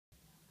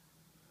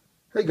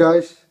Hey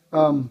guys,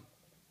 so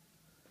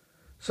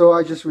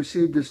I just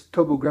received this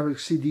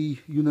Turbografx-CD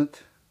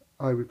unit.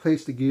 I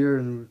replaced the gear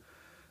and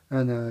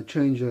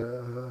changed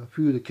a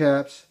few of the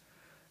caps.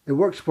 It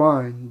works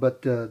fine,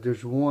 but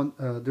there's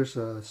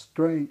a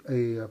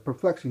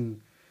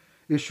perplexing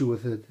issue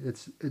with it.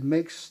 It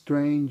makes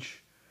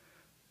strange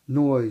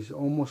noise,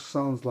 almost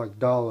sounds like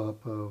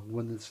dial-up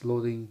when it's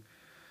loading,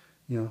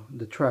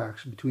 the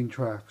tracks between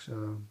tracks.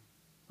 I'm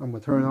gonna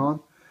turn it on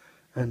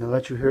and I'll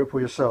let you hear it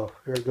for yourself.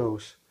 Here it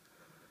goes.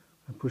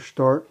 I push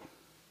start,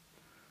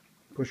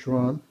 push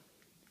run.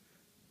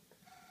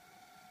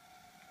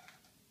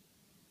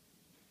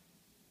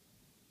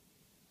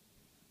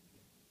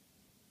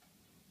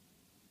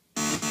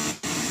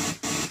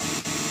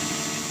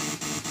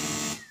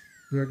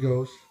 There it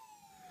goes.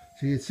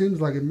 See, it seems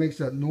like it makes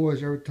that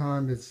noise every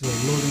time it's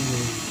loading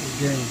a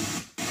game.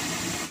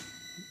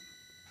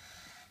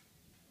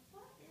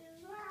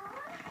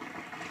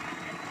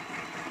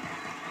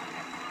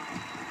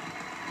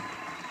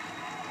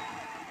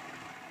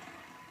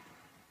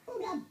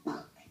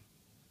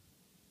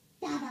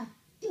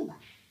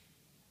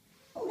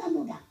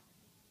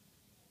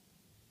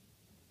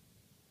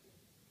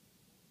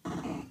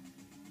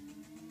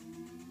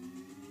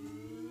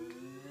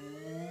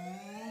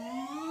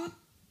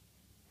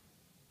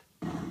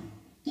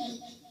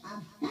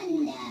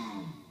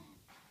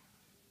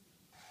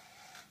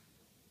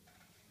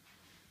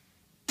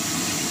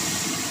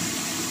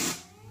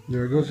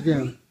 There it goes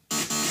again.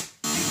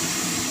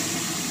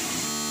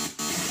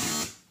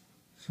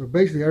 So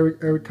basically,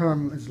 every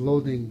time it's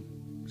loading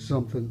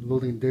something,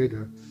 loading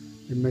data,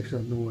 it makes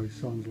that noise.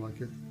 Sounds like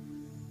it.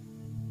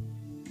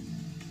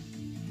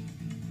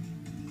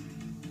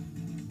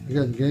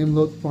 Again, game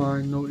load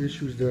fine, no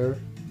issues there.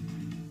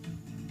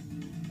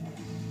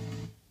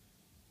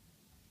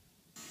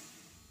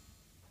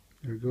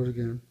 There it goes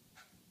again.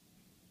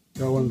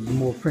 That one's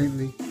more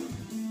faintly.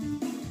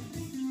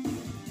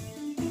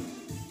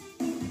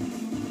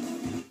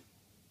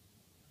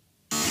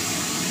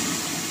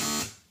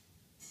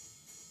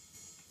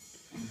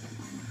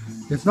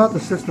 It's not the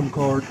system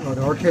card or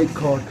the arcade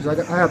card, because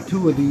I have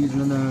two of these,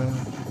 and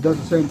it does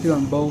the same thing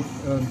on both.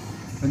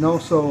 And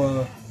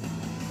also,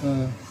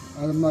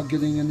 I'm not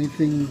getting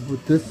anything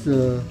with this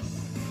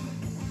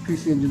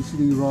PC Engine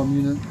CD-ROM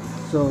unit,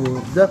 so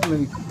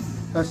definitely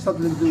has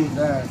something to do with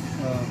that.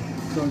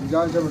 So if you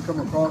guys ever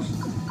come across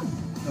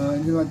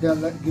anything like that,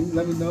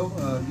 let me know.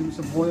 Give me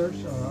some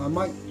pointers. I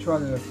might try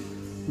to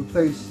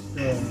replace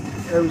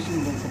every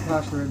single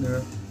capacitor in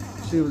there,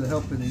 see if it'll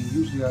help any.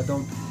 Usually I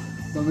don't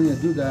really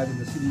do that in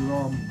the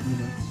CD-ROM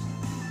units.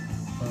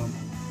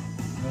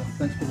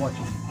 Thanks for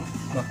watching.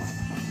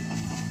 Bye.